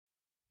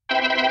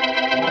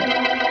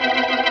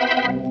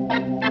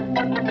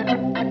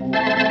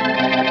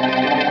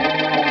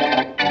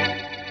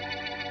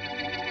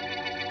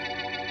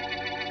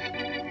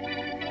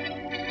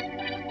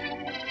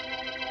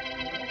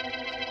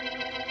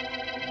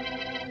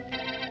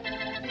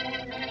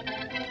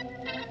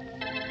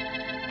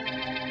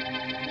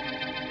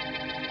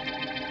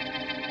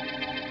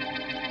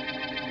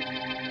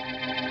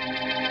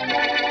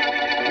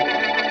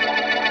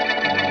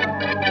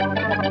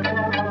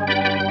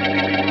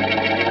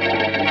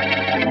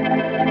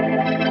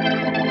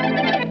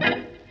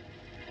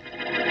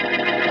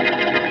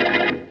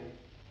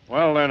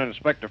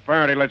Inspector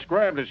Faraday, let's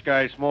grab this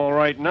guy Small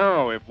right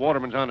now if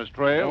Waterman's on his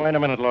trail. Wait a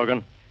minute,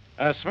 Logan.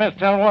 Smith,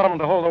 tell Waterman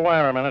to hold the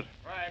wire a minute.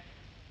 Right.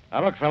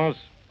 Now, look, fellas.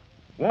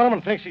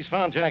 Waterman thinks he's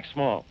found Jack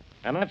Small.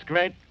 And that's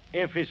great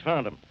if he's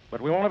found him.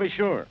 But we want to be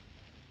sure.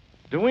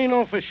 Do we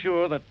know for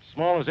sure that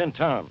Small is in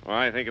town? Well,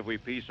 I think if we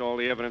piece all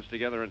the evidence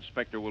together,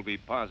 Inspector, we'll be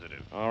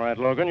positive. All right,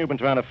 Logan, you've been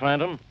trying to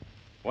find him.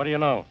 What do you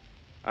know?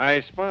 I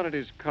spotted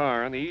his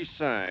car on the east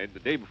side the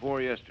day before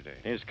yesterday.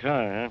 His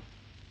car, huh?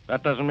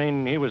 That doesn't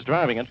mean he was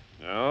driving it.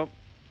 No.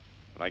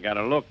 But I got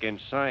a look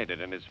inside it,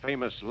 and his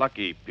famous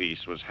lucky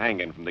piece was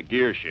hanging from the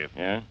gear shift.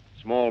 Yeah?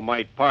 Small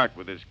might park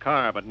with his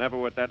car, but never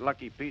with that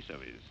lucky piece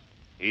of his.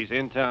 He's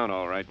in town,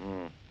 all right.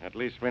 At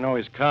least we know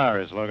his car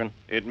is, Logan.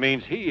 It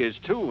means he is,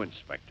 too,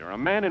 Inspector. A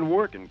man in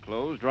working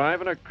clothes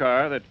driving a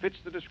car that fits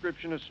the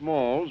description of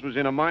Small's was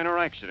in a minor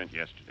accident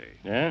yesterday.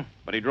 Yeah?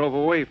 But he drove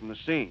away from the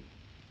scene.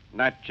 And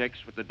that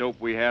checks with the dope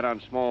we had on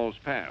Small's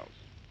pals.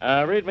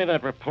 Read me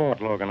that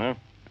report, Logan, huh?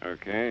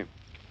 Okay.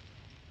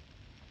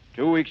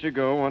 2 weeks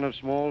ago, one of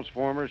Small's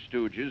former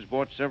stooges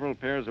bought several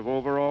pairs of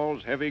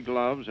overalls, heavy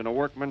gloves, and a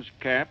workman's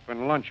cap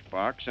and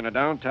lunchbox in a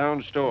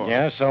downtown store.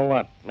 Yeah, so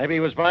what? Maybe he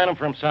was buying them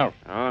for himself.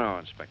 Oh, no,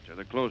 Inspector.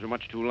 The clothes are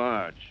much too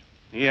large.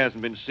 He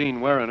hasn't been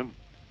seen wearing them.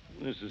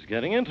 This is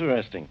getting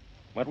interesting.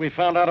 What we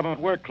found out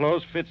about work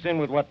clothes fits in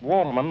with what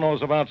Waterman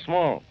knows about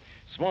Small.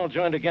 Small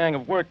joined a gang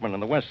of workmen in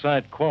the West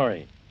Side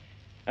quarry.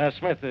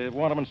 Smith,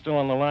 Waterman still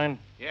on the line?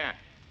 Yeah.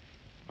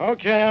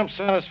 Okay, I'm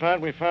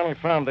satisfied we finally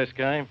found this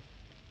guy.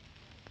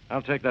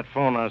 I'll take that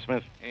phone now,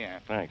 Smith. Yeah.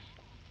 Thanks.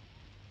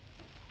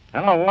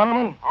 Hello,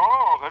 Waterman?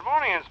 Oh, good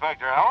morning,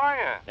 Inspector. How are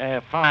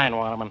you? Fine,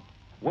 Waterman.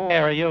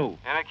 Where are you?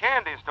 In a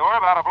candy store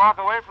about a block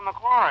away from the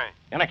quarry.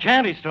 In a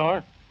candy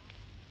store?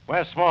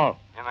 Where's Small?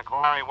 In the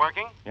quarry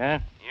working?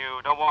 Yeah?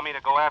 You don't want me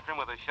to go after him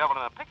with a shovel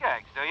and a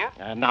pickaxe, do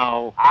you?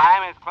 No.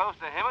 I'm as close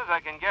to him as I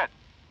can get.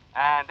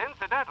 And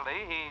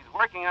incidentally, he's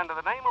working under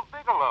the name of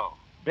Bigelow.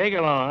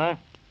 Bigelow, huh?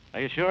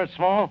 Are you sure it's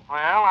Small?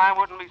 Well, I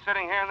wouldn't be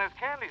sitting here in this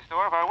candy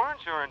store if I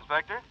weren't sure,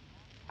 Inspector.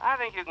 I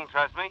think you can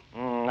trust me.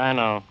 I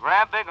know.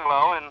 Grab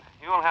Bigelow and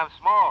you'll have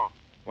Small.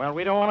 Well,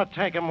 we don't want to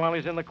take him while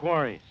he's in the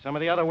quarry. Some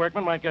of the other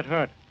workmen might get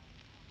hurt.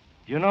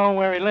 Do you know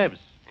where he lives?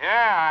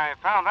 Yeah,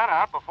 I found that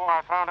out before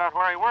I found out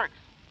where he works.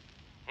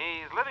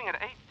 He's living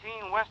at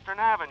 18 Western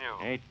Avenue.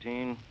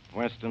 18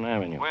 Western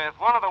Avenue. With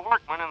one of the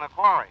workmen in the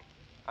quarry,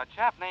 a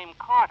chap named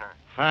Carter.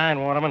 Fine,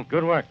 Waterman.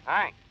 Good work.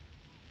 Thanks.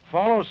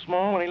 Follow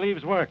Small when he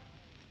leaves work.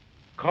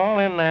 Call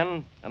in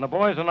then, and the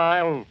boys and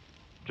I will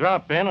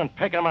drop in and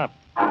pick him up.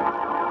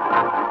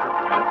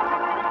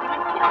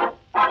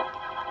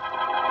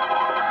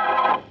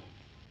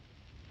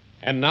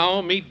 And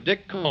now meet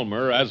Dick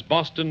Calmer as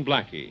Boston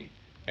Blackie.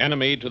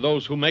 Enemy to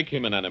those who make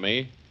him an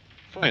enemy.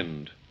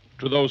 Friend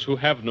to those who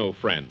have no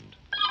friend.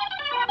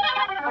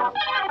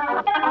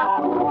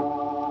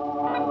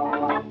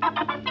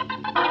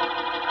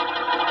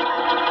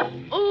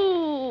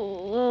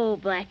 Oh,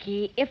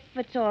 Blackie, if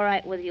it's all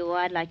right with you,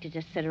 I'd like to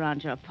just sit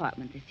around your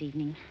apartment this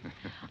evening.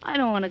 I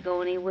don't want to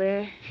go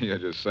anywhere. You're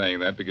just saying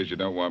that because you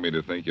don't want me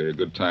to think you're a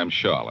good time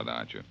Charlotte,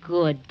 aren't you?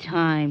 Good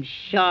time,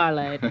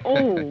 Charlotte.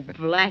 Oh,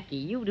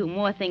 Blackie, you do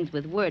more things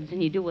with words than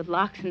you do with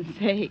locks and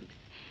safes.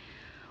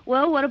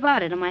 Well, what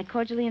about it? Am I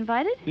cordially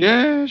invited?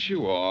 Yes,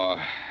 you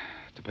are.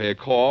 To pay a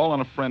call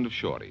on a friend of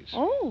Shorty's.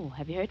 Oh,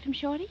 have you heard from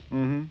Shorty?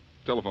 Mm-hmm.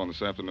 Telephone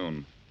this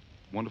afternoon.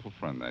 Wonderful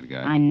friend, that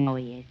guy. I know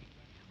he is.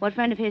 What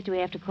friend of his do we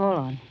have to call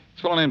on? It's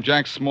a fellow named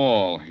Jack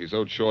Small. He's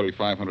owed Shorty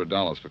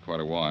 $500 for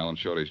quite a while, and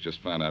Shorty's just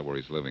found out where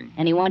he's living.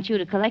 And he wants you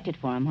to collect it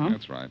for him, huh?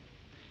 That's right.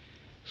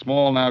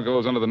 Small now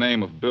goes under the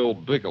name of Bill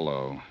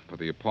Bigelow, but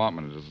the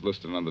apartment is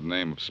listed under the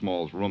name of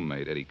Small's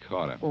roommate, Eddie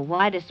Carter. Well,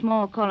 why does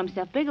Small call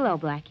himself Bigelow,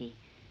 Blackie?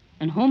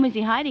 And whom is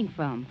he hiding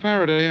from?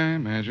 Faraday, I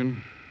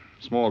imagine.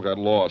 Small got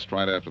lost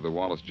right after the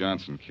Wallace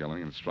Johnson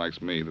killing, and it strikes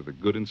me that the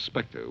good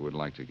inspector would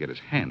like to get his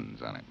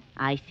hands on him.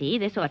 I see.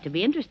 This ought to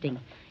be interesting.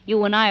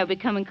 You and I are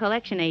becoming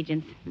collection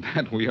agents.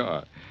 That we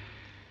are.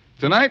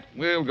 Tonight,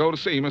 we'll go to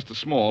see Mr.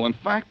 Small. In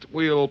fact,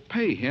 we'll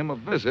pay him a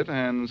visit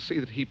and see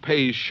that he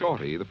pays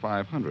Shorty the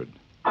 $500.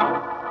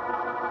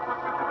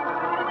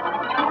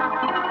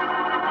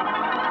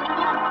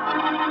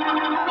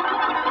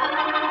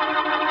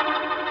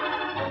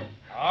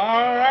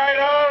 All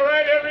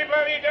right,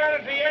 everybody down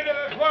at the end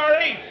of the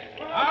quarry.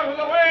 Out of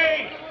the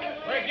way.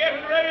 We're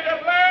getting ready to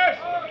blast.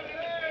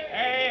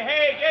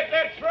 Hey, get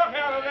that truck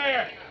out of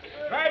there.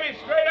 Drive it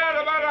straight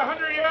out about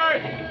 100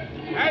 yards.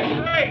 That's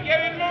right, get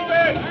it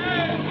moving.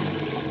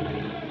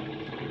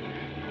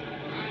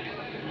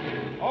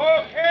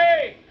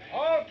 Okay,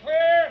 all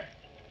clear.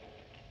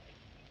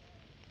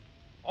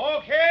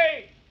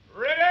 Okay,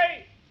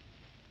 ready?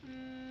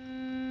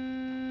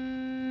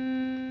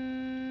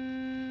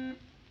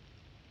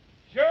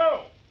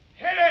 Joe,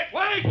 hit it!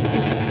 Wait!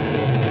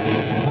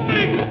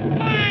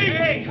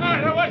 Hey,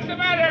 Carter, what's the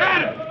matter?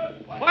 Carter!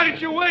 Why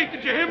didn't you wait?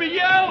 Did you hear me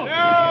yell?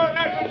 No,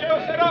 that's what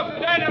Joe set off the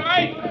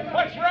dynamite.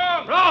 What's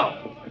wrong?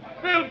 Wrong!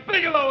 Bill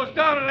Bigelow was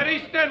down at that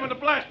east end when the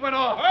blast went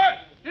off. What?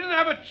 He didn't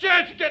have a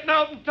chance of getting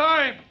out in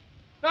time.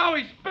 Now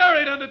he's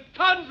buried under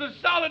tons of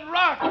solid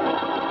rock.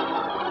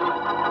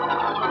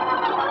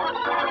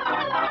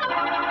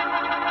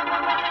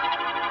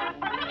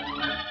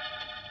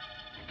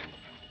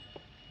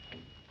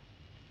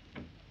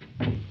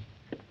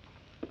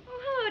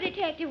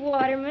 Detective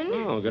Waterman.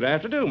 Oh, good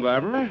afternoon,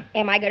 Barbara.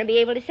 Am I going to be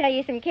able to sell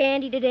you some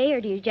candy today, or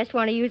do you just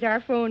want to use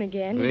our phone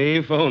again?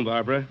 The phone,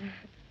 Barbara.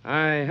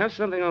 I have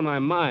something on my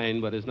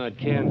mind, but it's not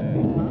candy.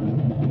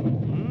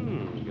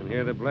 You can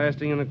hear the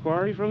blasting in the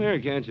quarry from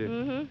here, can't you?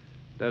 Mm-hmm.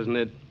 Doesn't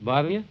it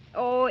bother you?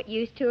 Oh, it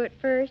used to at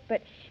first,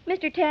 but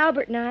Mr.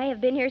 Talbot and I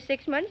have been here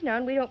 6 months now,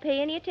 and we don't pay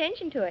any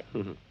attention to it.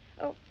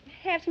 Oh,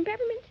 have some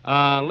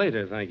peppermints?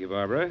 Later, thank you,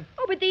 Barbara.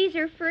 Oh, but these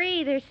are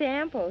free. They're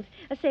samples.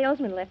 A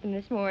salesman left them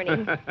this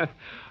morning.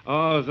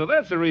 Oh, so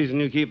that's the reason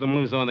you keep them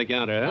loose on the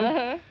counter, huh?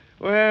 Uh-huh.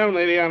 Well,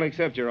 maybe I'll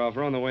accept your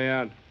offer on the way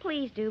out.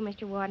 Please do,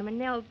 Mr. Waterman.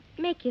 They'll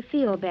make you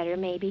feel better,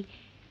 maybe.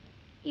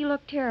 You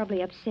look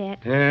terribly upset.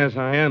 Yes,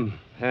 I am.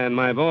 And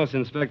my boss,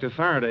 Inspector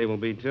Faraday, will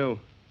be, too.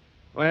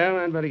 Well,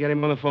 I'd better get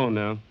him on the phone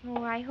now.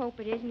 Oh, I hope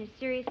it isn't as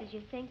serious as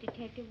you think,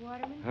 Detective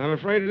Waterman. I'm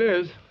afraid it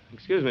is.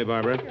 Excuse me,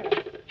 Barbara. Sure.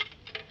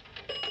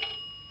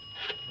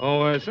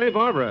 Oh, say,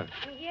 Barbara,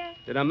 Yes?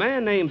 did a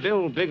man named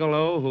Bill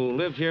Bigelow who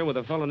lived here with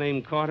a fellow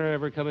named Carter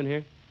ever come in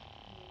here?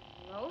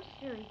 No,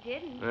 sir, he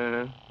didn't.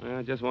 Uh-huh. Well,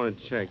 I just wanted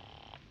to check.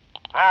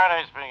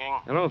 Faraday speaking.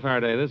 Hello,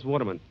 Faraday. This is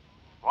Waterman.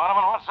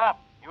 Waterman, what's up?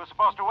 You were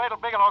supposed to wait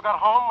till Bigelow got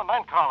home and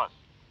then call us.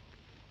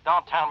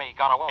 Don't tell me he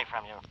got away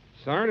from you.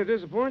 Sorry to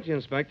disappoint you,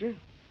 Inspector.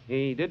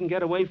 He didn't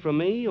get away from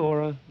me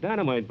or a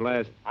dynamite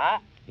blast. Huh?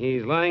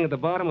 He's lying at the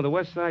bottom of the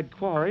West Side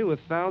Quarry with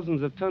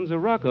thousands of tons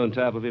of rock on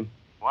top of him.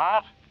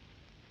 What?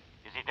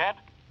 Is he dead?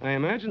 I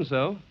imagine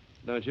so,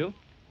 don't you?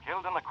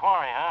 Killed in the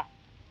quarry, huh?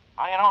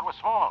 How do you know it was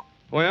Small?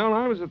 Well,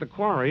 I was at the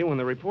quarry when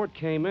the report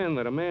came in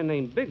that a man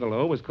named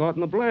Bigelow was caught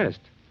in the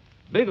blast.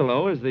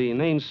 Bigelow is the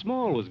name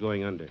Small was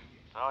going under.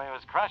 So he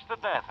was crushed to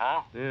death,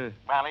 huh? Yeah.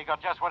 Well, he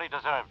got just what he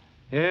deserved.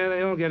 Yeah,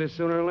 they all get it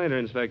sooner or later,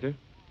 Inspector.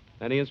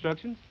 Any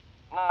instructions?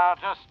 No,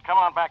 just come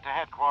on back to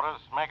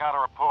headquarters, make out a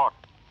report.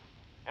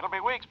 It'll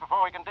be weeks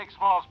before we can dig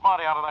Small's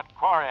body out of that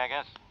quarry, I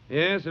guess.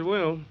 Yes, it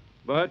will.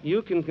 But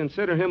you can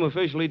consider him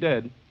officially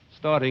dead,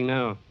 starting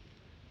now.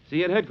 See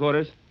you at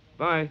headquarters.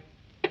 Bye.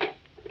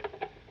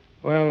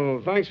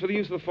 Well, thanks for the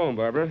use of the phone,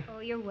 Barbara. Oh,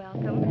 you're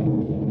welcome.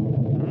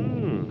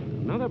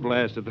 Another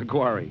blast at the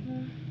quarry.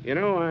 You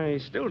know, I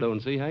still don't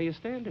see how you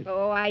stand it.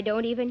 Oh, I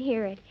don't even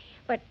hear it.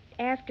 But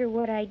after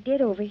what I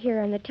did over here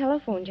on the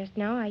telephone just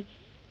now, I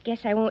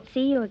guess I won't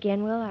see you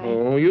again, will I?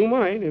 Oh, you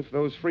might, if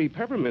those free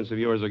peppermints of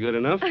yours are good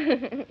enough.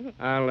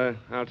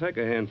 I'll take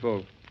a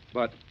handful.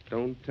 But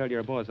don't tell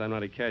your boss I'm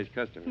not a cash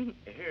customer.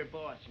 Her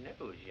boss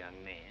knows,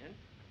 young man.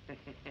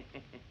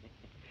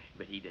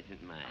 But he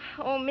doesn't mind.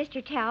 Oh,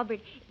 Mr.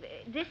 Talbot,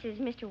 this is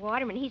Mr.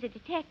 Waterman. He's a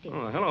detective.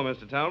 Oh, hello,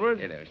 Mr. Talbot.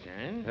 Hello,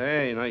 son.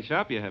 Hey, nice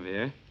shop you have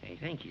here. Hey,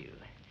 thank you.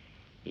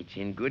 It's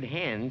in good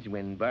hands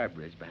when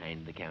Barbara's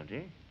behind the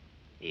counter.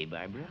 Hey,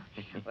 Barbara?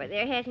 Well,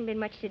 there hasn't been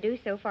much to do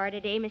so far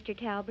today, Mr.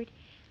 Talbot.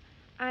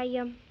 I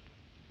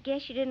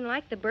guess you didn't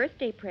like the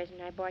birthday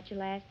present I bought you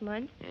last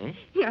month. Huh?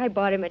 I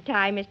bought him a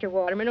tie, Mr.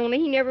 Waterman, only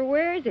he never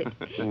wears it.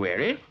 Wear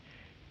it?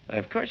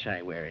 Of course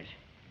I wear it.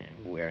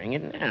 I'm wearing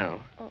it now.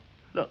 Oh.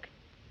 Look.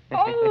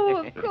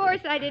 Oh, of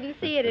course, I didn't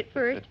see it at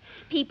first.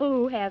 People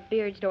who have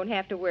beards don't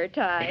have to wear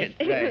ties.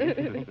 That's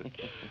right.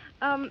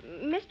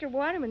 Mr.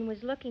 Waterman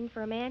was looking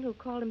for a man who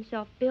called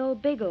himself Bill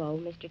Bigelow,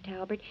 Mr.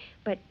 Talbot,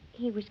 but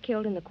he was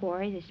killed in the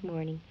quarry this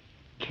morning.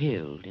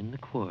 Killed in the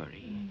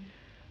quarry.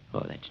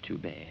 Oh, that's too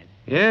bad.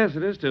 Yes,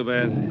 it is too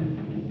bad.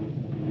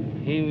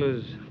 He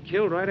was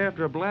killed right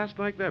after a blast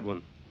like that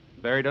one.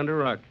 Buried under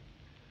rock.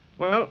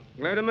 Well,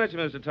 glad to meet you,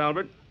 Mr.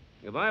 Talbot.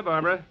 Goodbye,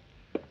 Barbara.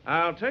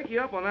 I'll take you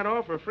up on that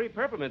offer of free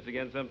peppermints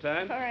again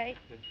sometime. All right.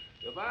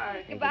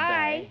 Goodbye.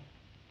 Goodbye.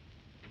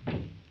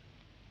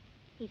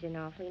 He's an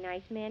awfully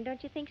nice man,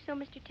 don't you think so,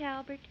 Mr.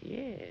 Talbot?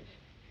 Yes.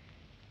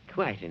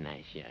 Quite a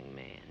nice young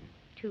man.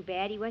 Too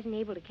bad he wasn't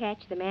able to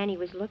catch the man he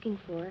was looking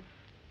for.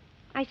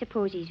 I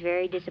suppose he's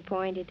very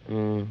disappointed.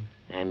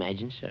 I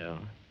imagine so.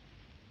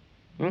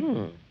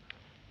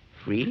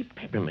 Free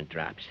peppermint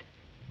drops.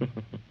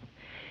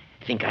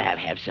 Think I'll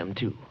have some,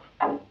 too.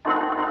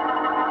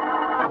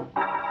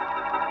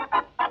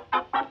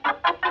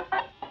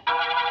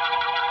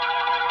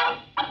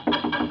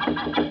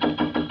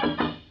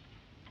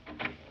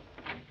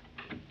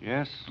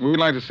 Yes? We would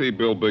like to see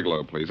Bill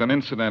Bigelow, please. And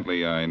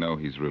incidentally, I know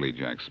he's really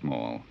Jack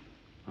Small.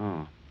 Oh.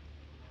 Well,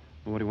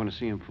 what do you want to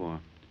see him for?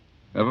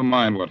 Never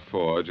mind what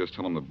for. Just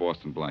tell him that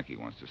Boston Blackie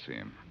wants to see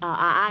him.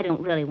 I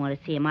don't really want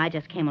to see him. I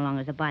just came along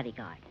as a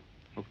bodyguard.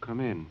 Oh, come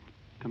in.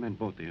 Come in,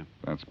 both of you.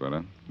 That's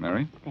better.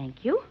 Mary?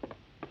 Thank you.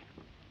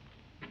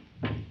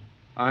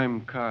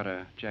 I'm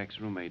Carter,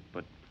 Jack's roommate,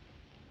 but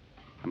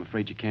I'm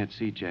afraid you can't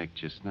see Jack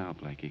just now,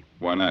 Blackie.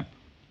 Why not?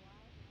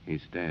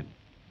 He's dead.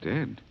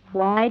 Dead?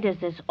 Why does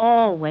this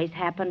always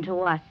happen to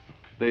us?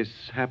 This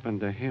happened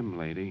to him,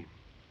 lady.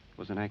 It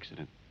was an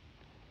accident.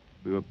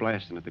 We were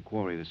blasting at the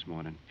quarry this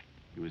morning.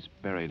 He was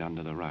buried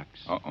under the rocks.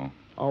 Uh-oh.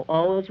 Oh,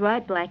 always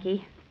right,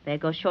 Blackie. There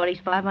goes Shorty's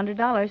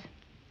 $500.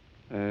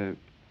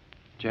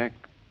 Jack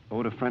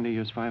owed a friend of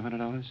yours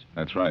 $500?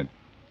 That's right.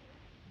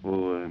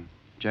 Oh,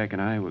 Jack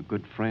and I were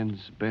good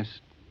friends,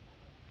 best.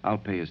 I'll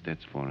pay his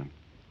debts for him.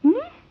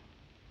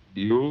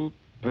 You'll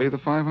pay the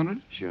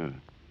 $500? Sure.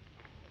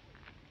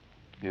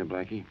 Here,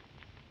 Blackie.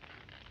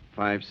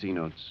 5 C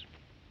notes.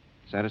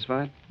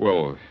 Satisfied?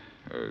 Well,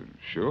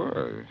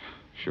 sure.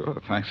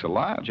 Sure, thanks a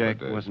lot. Jack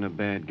but, wasn't a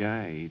bad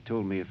guy. He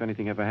told me if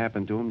anything ever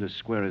happened to him, to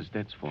square his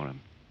debts for him.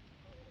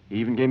 He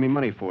even gave me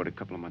money for it a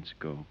couple of months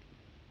ago.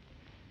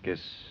 Guess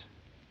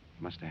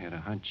he must have had a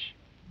hunch.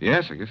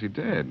 Yes, I guess he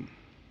did.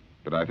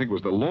 But I think it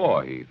was the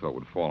law he thought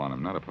would fall on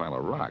him, not a pile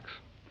of rocks.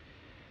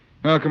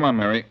 Well, come on,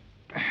 Mary.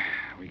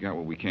 We got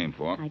what we came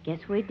for. I guess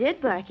we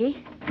did,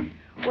 Blackie.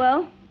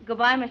 Well,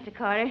 goodbye, Mr.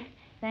 Carter.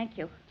 Thank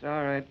you. It's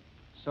all right.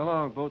 So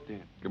long, both of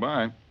you.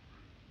 Goodbye.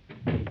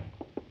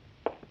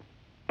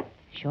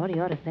 Shorty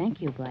ought to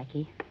thank you,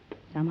 Blackie.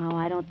 Somehow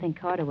I don't think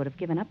Carter would have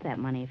given up that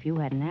money if you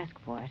hadn't asked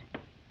for it.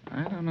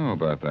 I don't know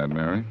about that,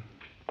 Mary.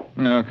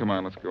 No, come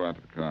on, let's go out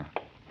to the car.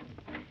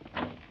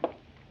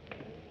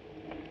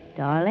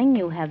 Darling,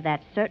 you have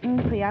that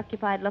certain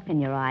preoccupied look in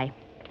your eye.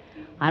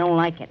 I don't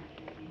like it.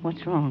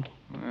 What's wrong?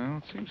 Well,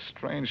 it seems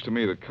strange to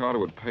me that Carter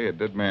would pay a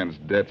dead man's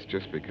debts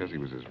just because he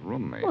was his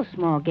roommate. Well,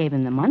 Small gave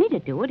him the money to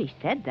do it. He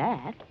said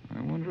that.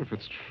 I wonder if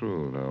it's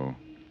true, though.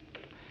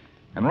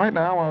 And right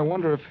now, I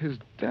wonder if his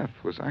death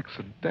was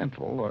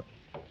accidental or...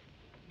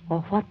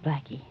 Or what,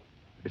 Blackie?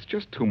 It's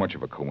just too much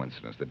of a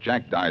coincidence that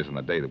Jack dies on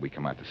the day that we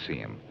come out to see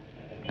him.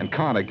 And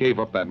Carter gave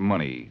up that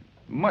money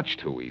much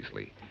too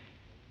easily.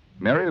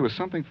 Mary, there was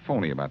something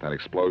phony about that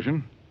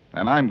explosion,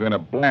 and I'm going to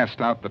blast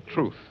out the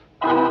truth.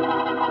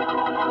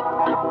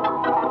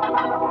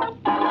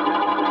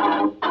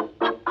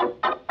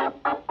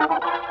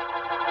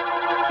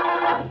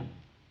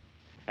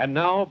 And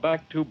now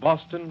back to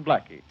Boston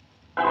Blackie.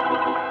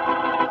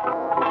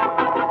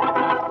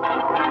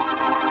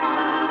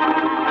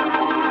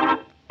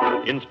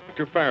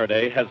 Inspector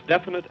Faraday has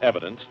definite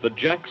evidence that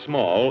Jack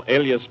Small,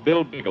 alias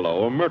Bill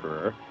Bigelow, a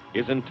murderer,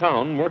 is in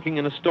town working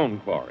in a stone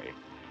quarry.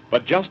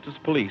 But just as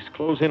police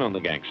close in on the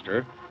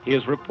gangster, he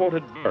is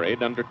reported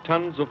buried under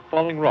tons of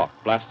falling rock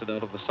blasted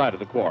out of the side of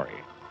the quarry.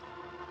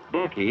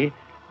 Blackie,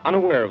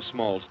 unaware of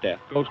Small's death,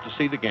 goes to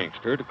see the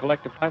gangster to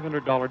collect a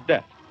 $500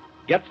 debt,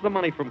 gets the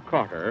money from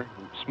Carter,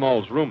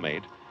 Small's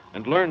roommate,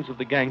 and learns of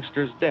the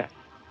gangster's death.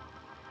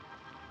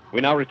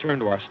 We now return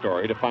to our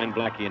story to find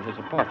Blackie in his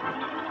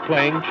apartment,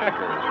 playing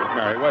checkers with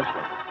Mary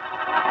Wesley.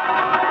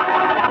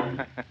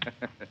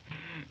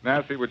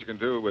 Now see what you can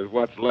do with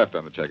what's left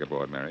on the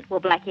checkerboard, Mary.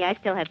 Well, Blackie, I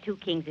still have 2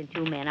 kings and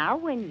 2 men. I'll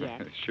win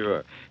yet. Sure.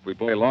 If we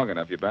play long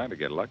enough, you're bound to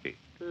get lucky.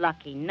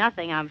 Lucky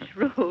nothing. I'm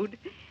shrewd.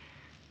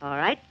 All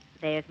right.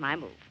 There's my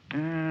move.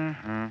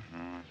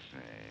 Let's see.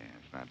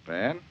 It's not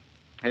bad.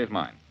 Here's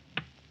mine.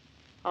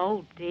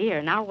 Oh,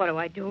 dear. Now what do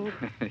I do?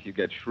 You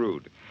get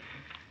shrewd.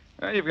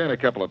 You've got a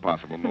couple of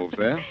possible moves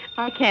there.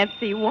 I can't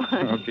see one.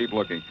 Oh, keep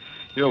looking.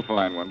 You'll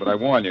find one, but I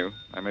warn you,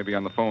 I may be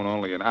on the phone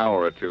only an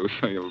hour or two,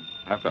 so you'll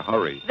have to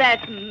hurry.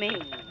 That's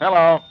mean.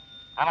 Hello.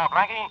 Hello,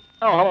 Blackie?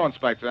 Oh, hello,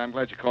 Inspector. I'm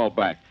glad you called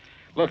back.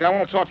 Look, I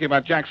want to talk to you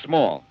about Jack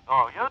Small.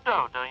 Oh, you do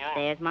you?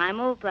 There's my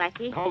move,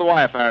 Blackie. Hold the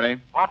wire,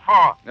 Faraday. What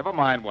for? Never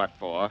mind what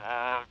for.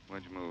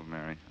 Where'd you move,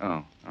 Mary?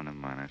 Oh, never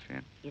mind. I see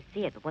it. You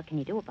see it, but what can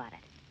you do about it?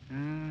 I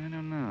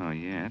don't know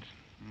yet.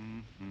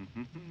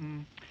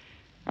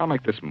 I'll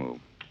make this move.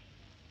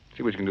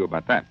 See what you can do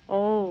about that.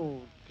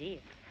 Oh, dear.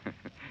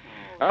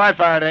 All right,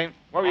 Faraday.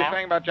 What were you Yeah?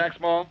 saying about Jack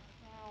Small?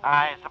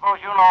 I suppose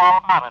you know all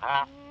about it,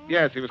 huh?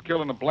 Yes, he was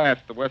killed in a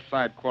blast at the West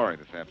Side Quarry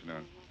this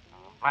afternoon.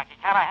 Blackie,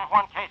 can't I have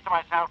one case to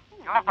myself?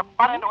 You have to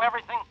butt into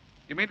everything.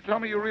 You mean to tell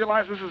me you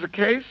realize this is a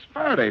case?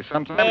 Faraday,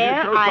 sometimes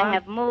There, you I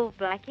have moved,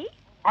 Blackie.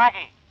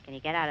 Blackie, Can you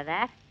get out of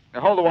that?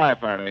 Now, hold the wire,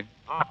 Faraday.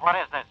 look, what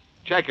is this?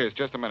 Checkers,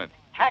 just a minute.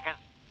 Checkers?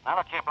 Now,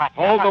 look here, Blackie.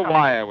 Hold I'm the not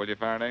wire, will you,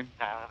 Faraday?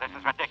 This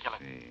is ridiculous.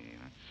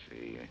 Let's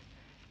see.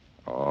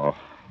 Oh,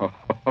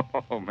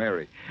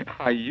 Mary,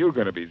 are you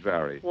going to be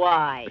sorry?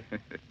 Why?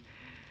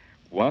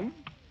 1,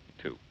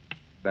 2.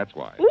 That's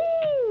why.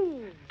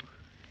 Ooh!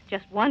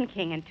 Just 1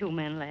 king and 2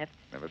 men left.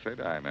 Never say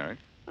die, Mary.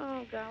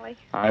 Oh, golly.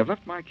 I've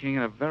left my king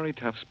in a very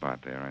tough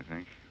spot there, I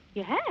think.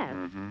 You have?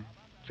 Mm-hmm.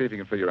 See if you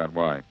can figure out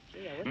why.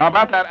 Gee, I wish Now, I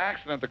about could. that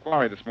accident at the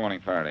quarry this morning,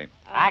 Faraday.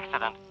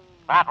 Accident?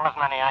 That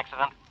wasn't any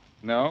accident.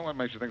 No? What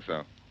makes you think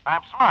so?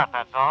 I'm smart,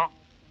 that's all.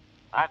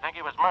 I think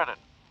he was murdered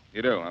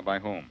You do? By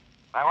whom?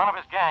 by one of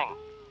his gang.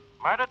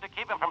 Murdered to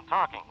keep him from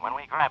talking when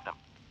we grabbed him.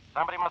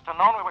 Somebody must have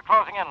known we were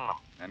closing in on him.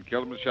 And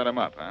killed him to shut him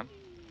up, huh?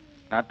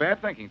 Not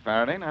bad thinking,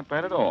 Faraday. Not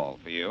bad at all.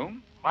 For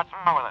you? What's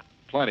wrong with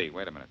it? Plenty.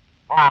 Wait a minute.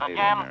 What, Hey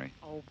there, again? Mary.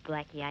 Oh,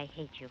 Blackie, I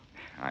hate you.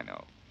 I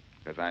know.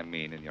 Because I'm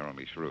mean and you're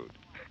only shrewd.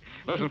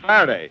 Listen,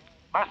 Faraday.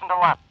 Listen to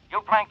what?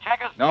 You playing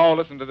checkers? No,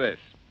 listen to this.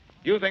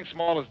 You think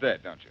Small is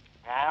dead, don't you?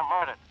 Yeah,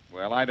 murdered.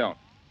 Well, I don't.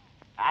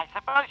 I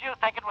suppose you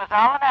think it was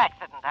all an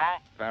accident, huh?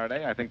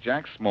 Faraday, I think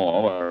Jack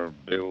Small, or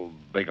Bill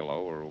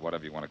Bigelow, or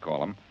whatever you want to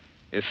call him,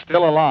 is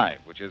still alive,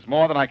 which is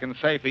more than I can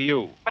say for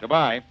you.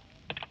 Goodbye.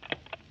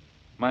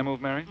 My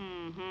move, Mary?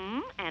 Mm-hmm.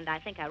 And I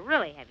think I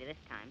really have you this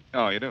time.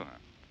 Oh, you do, huh?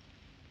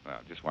 Well,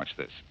 just watch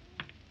this.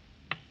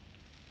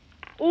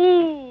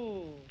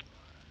 Ooh!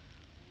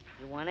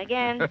 You won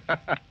again.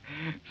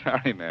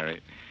 Sorry,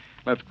 Mary.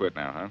 Let's quit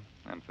now, huh?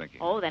 I'm thinking.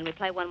 Oh, then we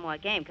play one more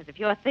game, because if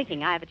you're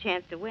thinking, I have a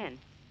chance to win.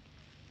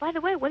 By the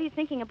way, what are you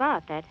thinking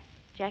about, that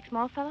Jack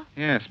Small fellow?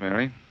 Yes,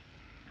 Mary.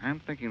 I'm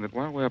thinking that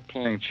while we're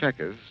playing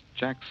checkers,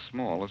 Jack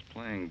Small is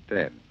playing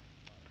dead.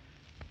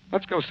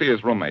 Let's go see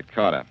his roommate,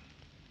 Carter.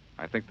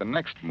 I think the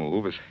next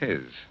move is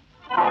his.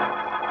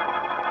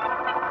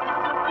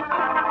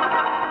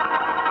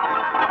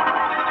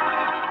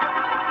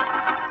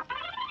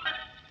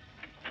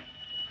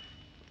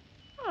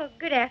 Oh,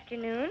 good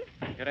afternoon.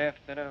 Good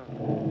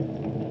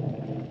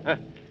afternoon. Huh.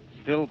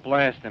 Still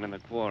blasting in the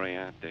quarry,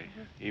 aren't they?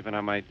 Even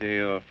on my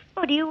day off.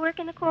 Oh, do you work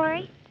in the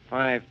quarry?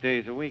 5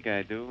 days a week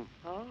I do.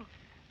 Oh.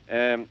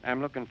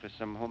 I'm looking for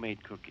some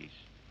homemade cookies.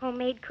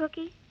 Homemade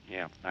cookies?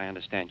 Yeah, I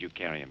understand you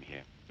carry them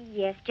here.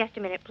 Yes, just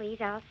a minute,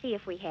 please. I'll see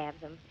if we have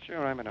them.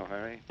 Sure, I'm in no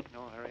hurry.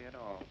 No hurry at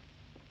all.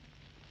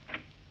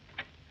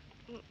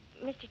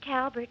 Mr.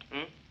 Talbert.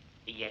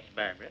 Yes,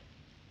 Barbara.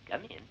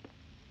 Come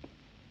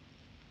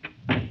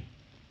in.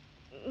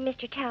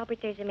 Mr.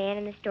 Talbert, there's a man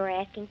in the store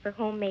asking for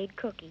homemade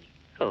cookies.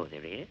 Oh,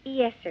 there is?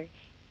 Yes, sir.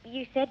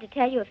 You said to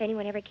tell you if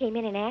anyone ever came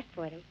in and asked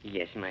for them.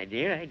 Yes, my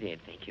dear, I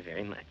did. Thank you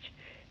very much.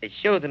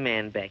 Show the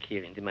man back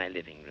here into my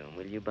living room,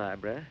 will you,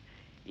 Barbara?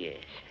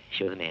 Yes,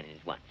 show the man in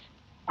at once.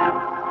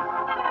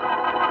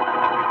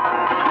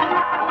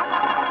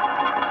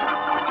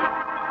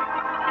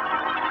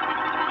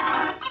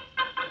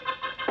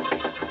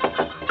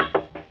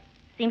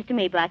 Seems to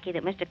me, Blackie,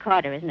 that Mr.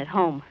 Carter isn't at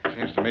home.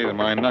 Seems to me that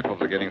my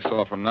knuckles are getting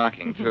sore from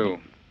knocking, too.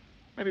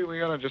 Maybe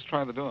we ought to just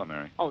try the door,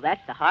 Mary. Oh,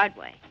 that's the hard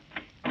way.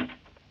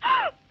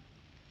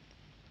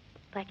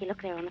 Blackie,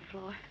 look there on the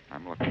floor.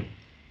 I'm looking.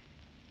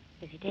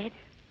 Is he dead?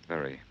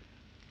 Very.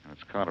 And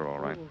it's Carter, all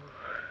right. Ooh.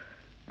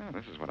 Oh,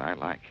 this is what I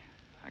like.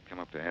 I come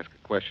up to ask a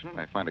question, and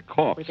I find a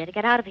corpse. We better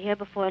get out of here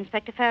before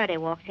Inspector Faraday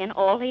walks in.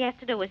 All he has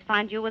to do is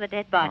find you with a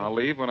dead body. I'll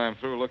leave when I'm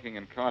through looking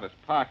in Carter's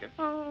pockets.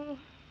 Oh.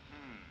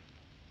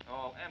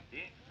 All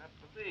empty, except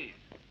for these.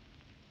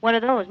 What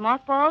are those,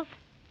 mothballs?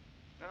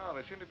 No,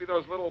 they seem to be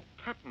those little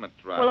peppermint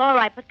drops. Well, all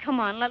right, but come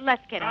on,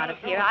 let's get out of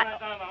here.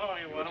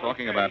 You were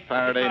talking about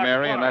Faraday,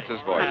 Mary, and that's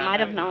his voice. I might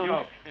have known.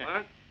 What?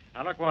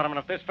 Now, look, Waterman,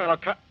 if this fellow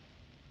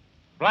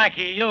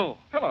Blackie, you.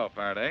 Hello,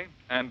 Faraday.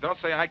 And don't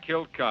say I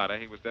killed Carter.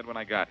 He was dead when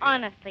I got here.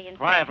 Honestly, Inspector.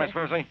 Quiet, Miss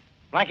Worsley.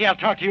 Blackie, I'll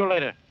talk to you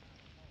later.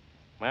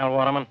 Well,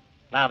 Waterman,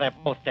 now they're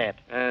both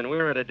dead. And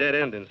we're at a dead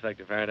end,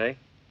 Inspector Faraday.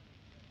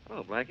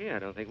 Oh, Blackie, I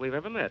don't think we've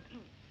ever met.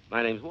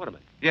 My name's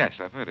Waterman. Yes,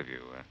 I've heard of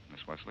you,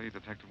 Miss Wesley,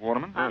 Detective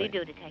Waterman. How do you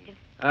do, Detective?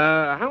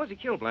 How was he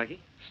killed, Blackie?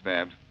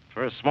 Stabbed.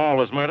 First Small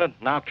was murdered,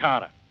 now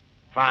Carter.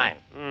 Fine.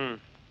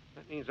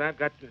 That means I've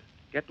got to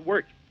get to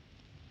work.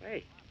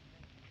 Hey,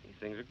 these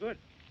things are good.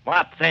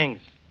 What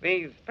things?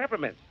 These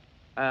peppermints.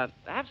 Have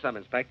some,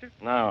 Inspector.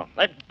 No.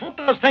 Put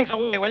those things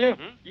away, will you?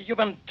 You've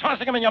been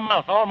tossing them in your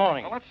mouth all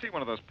morning. Well, let's see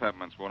one of those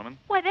peppermints, Waterman.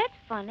 Why, that's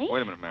funny.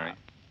 Wait a minute, Mary.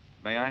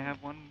 May I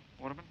have one,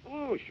 Waterman?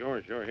 Oh,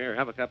 sure. Here,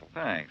 have a couple.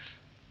 Thanks.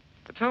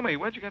 But tell me,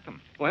 where'd you get them?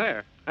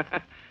 Where?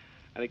 At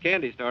a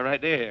candy store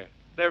right there.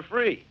 They're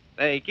free.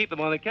 They keep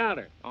them on the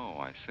counter. Oh,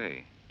 I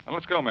see. Well,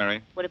 let's go,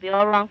 Mary. Would it be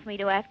all wrong for me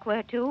to ask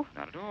where to?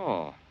 Not at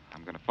all.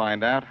 I'm going to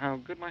find out how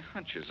good my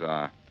hunches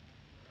are.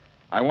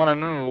 I want to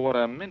know what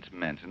a mint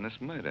meant in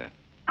this murder.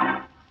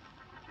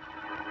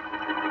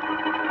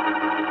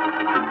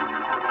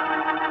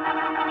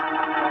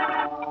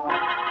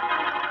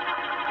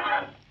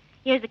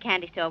 Here's the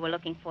candy store we're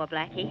looking for,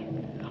 Blackie.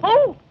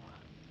 Oh!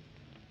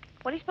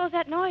 What do you suppose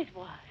that noise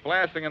was?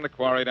 Blasting in the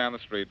quarry down the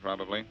street,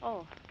 probably.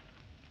 Oh.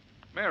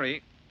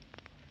 Mary,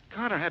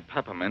 Carter had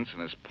peppermints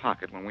in his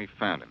pocket when we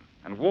found him.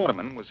 And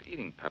Waterman was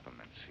eating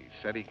peppermints. He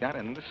said he got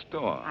in the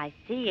store. I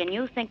see, and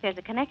you think there's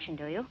a connection,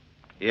 do you?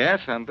 Yes,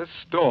 and this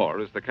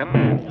store is the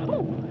connection.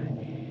 Oh,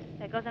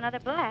 there goes another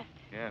blast.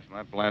 Yes, and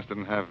that blast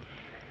didn't have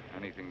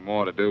anything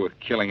more to do with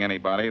killing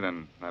anybody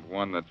than that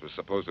one that was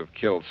supposed to have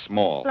killed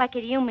Small. Blackie,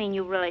 do you mean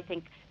you really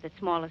think that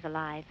Small is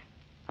alive?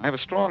 I have a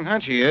strong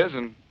hunch he is,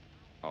 and...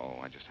 Oh,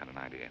 I just had an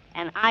idea.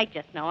 And I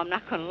just know I'm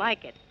not going to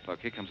like it. Look,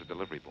 here comes a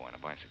delivery boy on a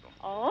bicycle.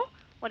 Oh?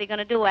 What are you going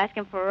to do, ask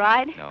him for a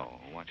ride? No,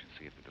 watch and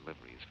see if the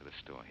delivery is for the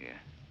store here.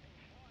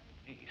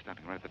 Hey, he's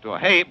stopping right at the door.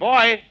 Hey,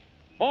 boy!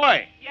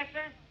 Boy! Yes,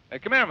 sir? Hey,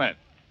 come here a minute.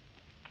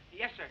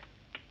 Yes, sir.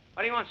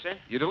 What do you want, sir?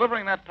 You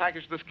delivering that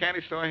package to this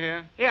candy store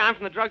here? Yeah, I'm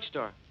from the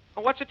drugstore.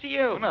 Oh, what's it to you?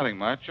 Well, nothing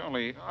much,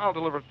 only I'll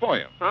deliver it for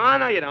you. Oh,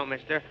 no, you don't,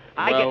 mister.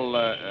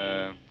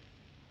 $5.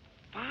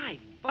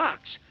 $5?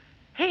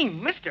 Hey,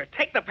 mister,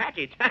 take the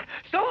package.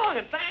 So long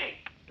and thanks.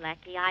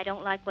 Blackie, I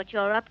don't like what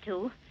you're up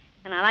to,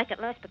 and I like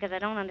it less because I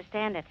don't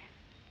understand it.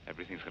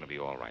 Everything's going to be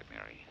all right,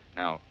 Mary.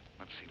 Now,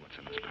 let's see what's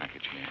in this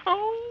package here.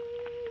 Oh,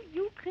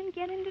 you can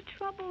get into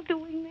trouble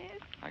doing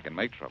this. I can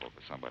make trouble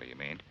for somebody, you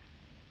mean?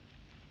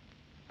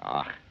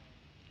 Ah,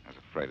 I was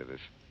afraid of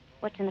this.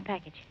 What's in the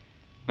package?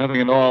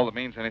 Nothing at all that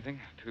means anything.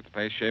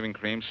 Toothpaste, shaving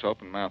cream,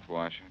 soap, and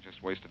mouthwash. I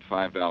just wasted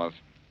 $5.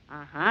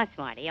 Uh-huh,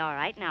 Smarty. All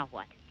right, now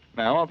what?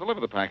 Now, I'll deliver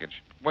the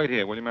package. Wait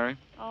here, will you, Mary?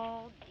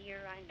 Oh,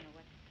 dear, I know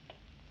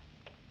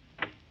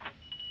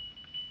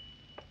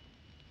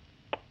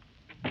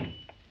it.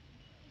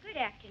 Good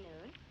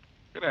afternoon.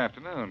 Good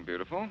afternoon,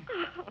 beautiful.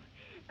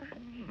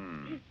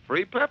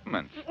 Free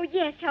peppermints. Oh,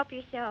 yes, help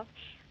yourself.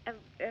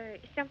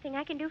 Something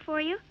I can do for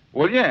you?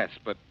 Well, yes,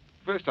 but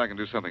first I can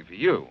do something for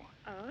you.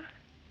 Oh?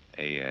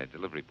 A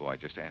delivery boy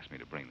just asked me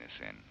to bring this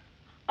in.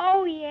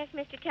 Oh, yes,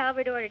 Mr.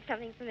 Talbot ordered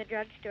something from the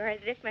drugstore.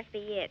 This must be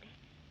it.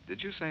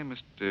 Did you say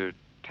Mr.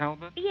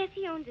 Talbot? Yes,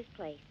 he owns this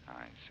place.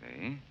 I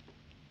see.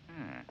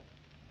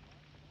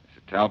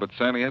 Mr. Talbot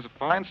certainly has a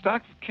fine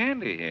stock of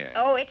candy here.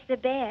 Oh, it's the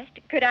best.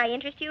 Could I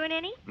interest you in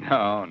any?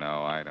 No,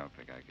 I don't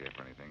think I care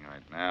for anything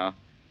right now.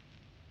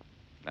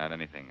 Not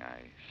anything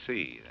I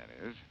see,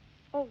 that is.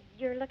 Oh,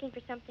 you're looking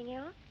for something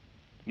else?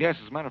 Yes,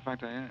 as a matter of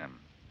fact, I am.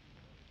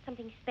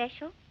 Something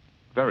special?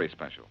 Very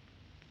special.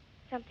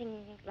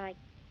 Something like,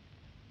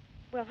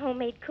 well,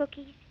 homemade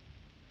cookies?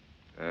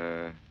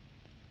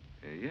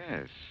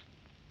 Yes.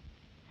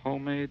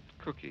 Homemade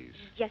cookies.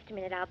 Just a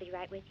minute, I'll be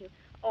right with you.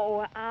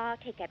 Oh, I'll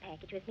take that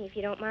package with me if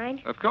you don't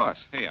mind. Of course.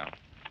 Here you are.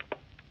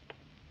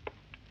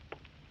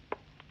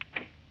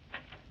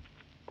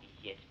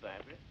 Yes,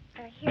 Barbara?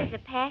 Here's a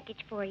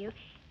package for you.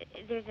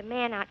 There's a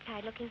man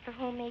outside looking for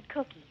homemade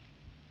cookies.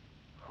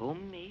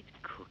 Homemade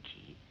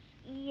cookies?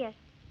 Yes.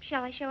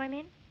 Shall I show him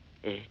in?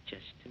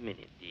 Just a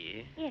minute,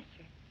 dear. Yes,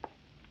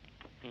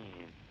 sir.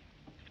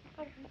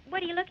 Oh,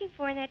 what are you looking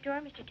for in that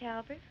drawer, Mr.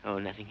 Talbot? Oh,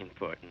 nothing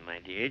important, my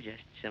dear.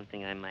 Just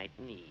something I might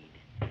need.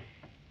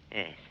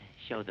 Yes.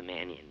 Show the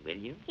man in, will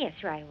you? Yes,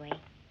 right away.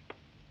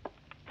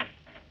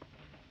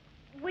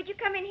 Would you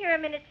come in here a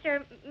minute,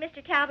 sir?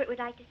 Mr. Talbot would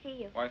like to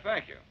see you. Why,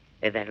 thank you.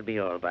 That'll be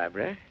all,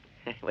 Barbara.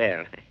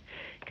 Well,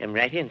 come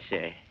right in,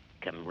 sir.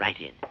 Come right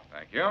in.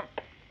 Thank you.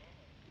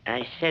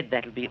 I said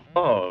that'll be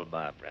all,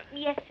 Barbara.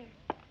 Yes,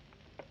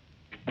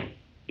 sir.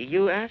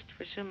 You asked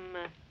for some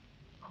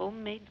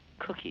homemade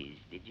cookies,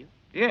 did you?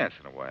 Yes,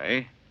 in a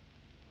way.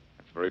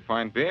 That's a very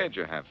fine beard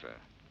you have, sir.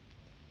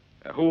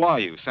 Who are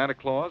you, Santa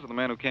Claus or the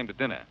man who came to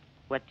dinner?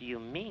 What do you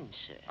mean,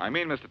 sir? I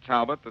mean, Mr.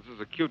 Talbot, this is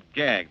a cute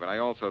gag, but I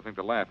also think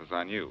the laugh is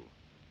on you.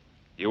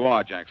 You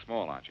are Jack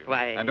Small, aren't you?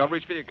 Why... And don't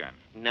reach for your gun.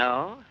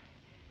 No?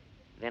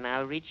 Then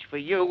I'll reach for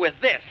you with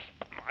this.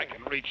 I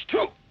can reach,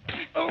 too.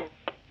 Oh.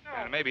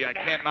 Maybe I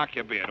can't knock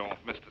your beard off,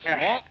 Mr.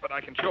 Small, but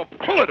I can sure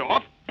pull it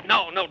off.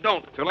 No,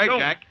 don't. Too late, Don't.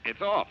 Jack.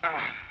 It's off.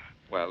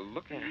 Well,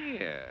 look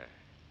here.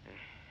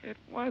 It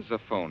was a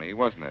phony,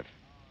 wasn't it?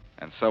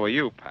 And so are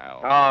you,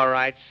 pal. All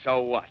right,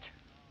 so what?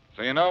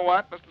 So you know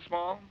what, Mr.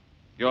 Small?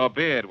 Your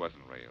beard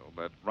wasn't real,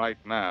 but right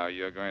now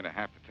you're going to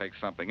have to take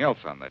something else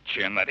on the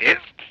chin that is.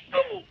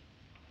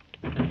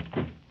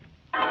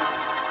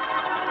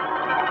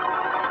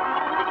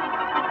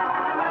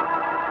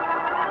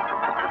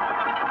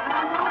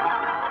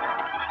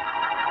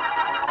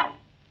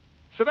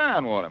 Sit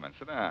down, Waterman.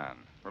 Sit down.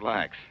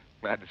 Relax.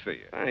 Glad to see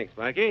you. Thanks,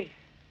 Blackie.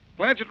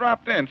 Glad you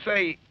dropped in.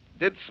 Say,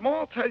 did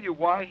Small tell you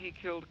why he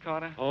killed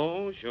Carter?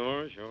 Oh,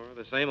 sure.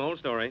 The same old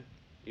story.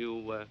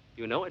 You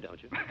know it,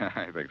 don't you?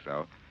 I think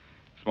so.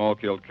 Small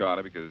killed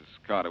Carter because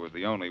Carter was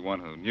the only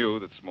one who knew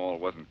that Small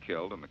wasn't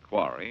killed in the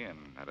quarry and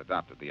had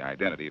adopted the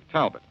identity of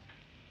Talbot.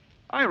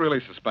 I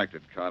really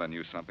suspected Carter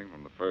knew something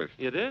from the first.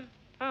 You did?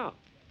 How?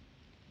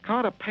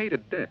 Carter paid a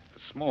debt for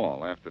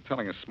Small after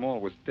telling us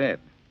Small was dead.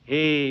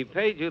 He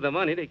paid you the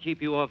money to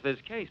keep you off this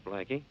case,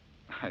 Blackie.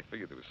 I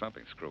figured there was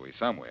something screwy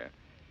somewhere.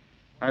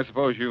 I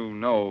suppose you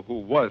know who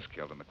was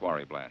killed in the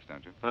quarry blast,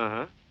 don't you?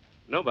 Uh-huh.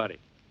 Nobody.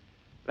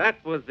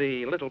 That was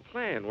the little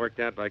plan worked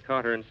out by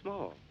Carter and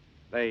Small.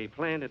 They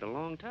planned it a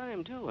long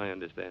time, too, I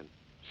understand.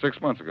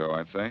 6 months ago,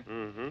 I'd say.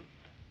 Mm-hmm.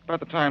 About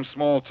the time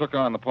Small took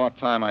on the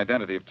part-time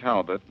identity of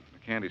Talbot, the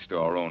candy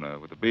store owner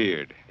with a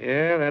beard.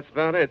 Yeah, that's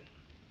about it.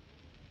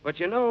 But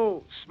you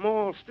know,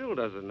 Small still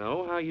doesn't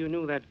know how you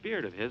knew that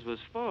beard of his was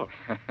false.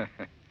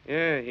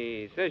 Yeah,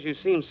 he says you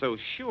seemed so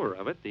sure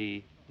of it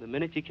the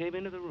minute you came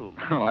into the room.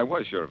 Well, I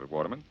was sure of it,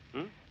 Waterman.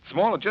 Hmm?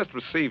 Small had just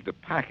received a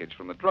package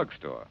from the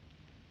drugstore.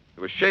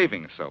 There was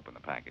shaving soap in the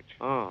package.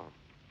 Oh.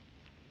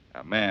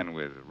 A man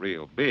with a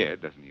real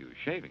beard doesn't use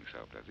shaving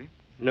soap, does he?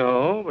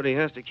 No, but he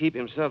has to keep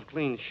himself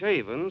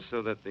clean-shaven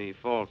so that the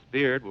false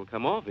beard will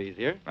come off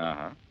easier.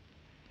 Uh-huh.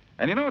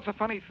 And you know, it's a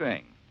funny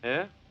thing.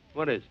 Yeah?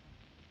 What is?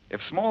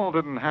 If Small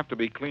didn't have to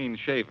be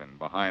clean-shaven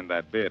behind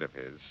that beard of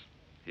his,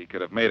 he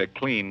could have made a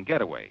clean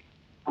getaway.